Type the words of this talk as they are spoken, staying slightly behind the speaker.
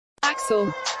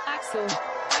Axel, Axel,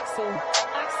 Axel,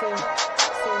 Axel,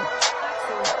 Axel,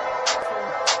 Axel,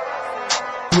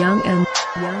 Axel. Young M,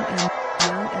 Young M,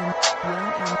 Young M,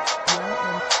 Young M, Young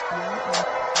M, Young M.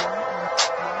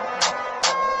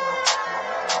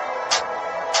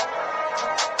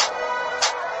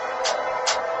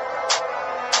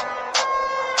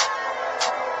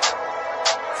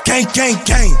 Gang, gang,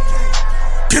 gang.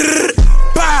 Grrr,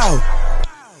 bow.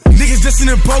 Niggas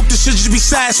listening broke, this shit just be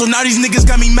sad, so now these niggas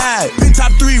got me mad. Been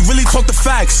top 3, really talk the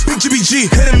facts. Big GBG,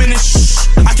 hit him in his shh.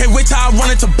 I can't wait till I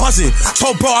run into buzzing.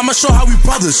 Told bro, I'ma show how we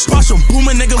brothers. Watch him boom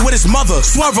a nigga with his mother.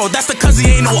 Swervo, that's the cuz he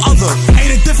ain't no other.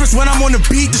 Ain't a difference when I'm on the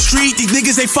beat, the street. These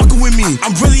niggas ain't fucking with me.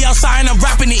 I'm really outside and I'm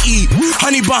rapping to eat.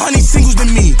 Honey but honey singles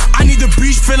than me. I need the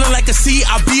breach, feeling like a sea.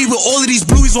 I be with all of these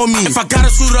blueies on me. If I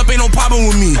gotta suit up, ain't no problem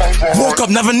with me. Walk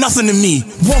up, never nothing to me.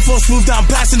 One floor smooth down,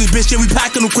 blasting this bitch. Yeah, we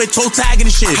packing them quick, toe tagging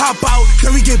and shit. Hop out,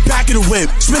 then we get back in the whip.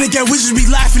 Spin again, we just be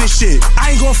laughing and shit.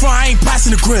 I ain't going front, I ain't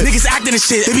passing the grip. Niggas acting and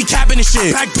shit, they be capping and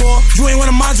shit. Back door, you ain't one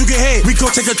of mine, you get hit. We gon'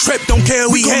 take a trip, don't care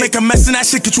who we gon' make a mess and that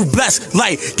shit get you blessed.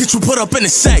 Like, get you put up in a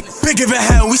sec. Big give it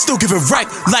hell, we still give it wreck.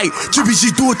 Like,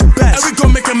 GBG do it the best. And we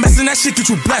gon' make a mess and that shit get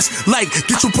you blessed. Like,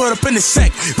 get you put up in a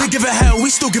sec. Big give it hell, we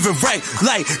still give it wreck.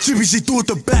 Like, GBG do it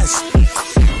the best.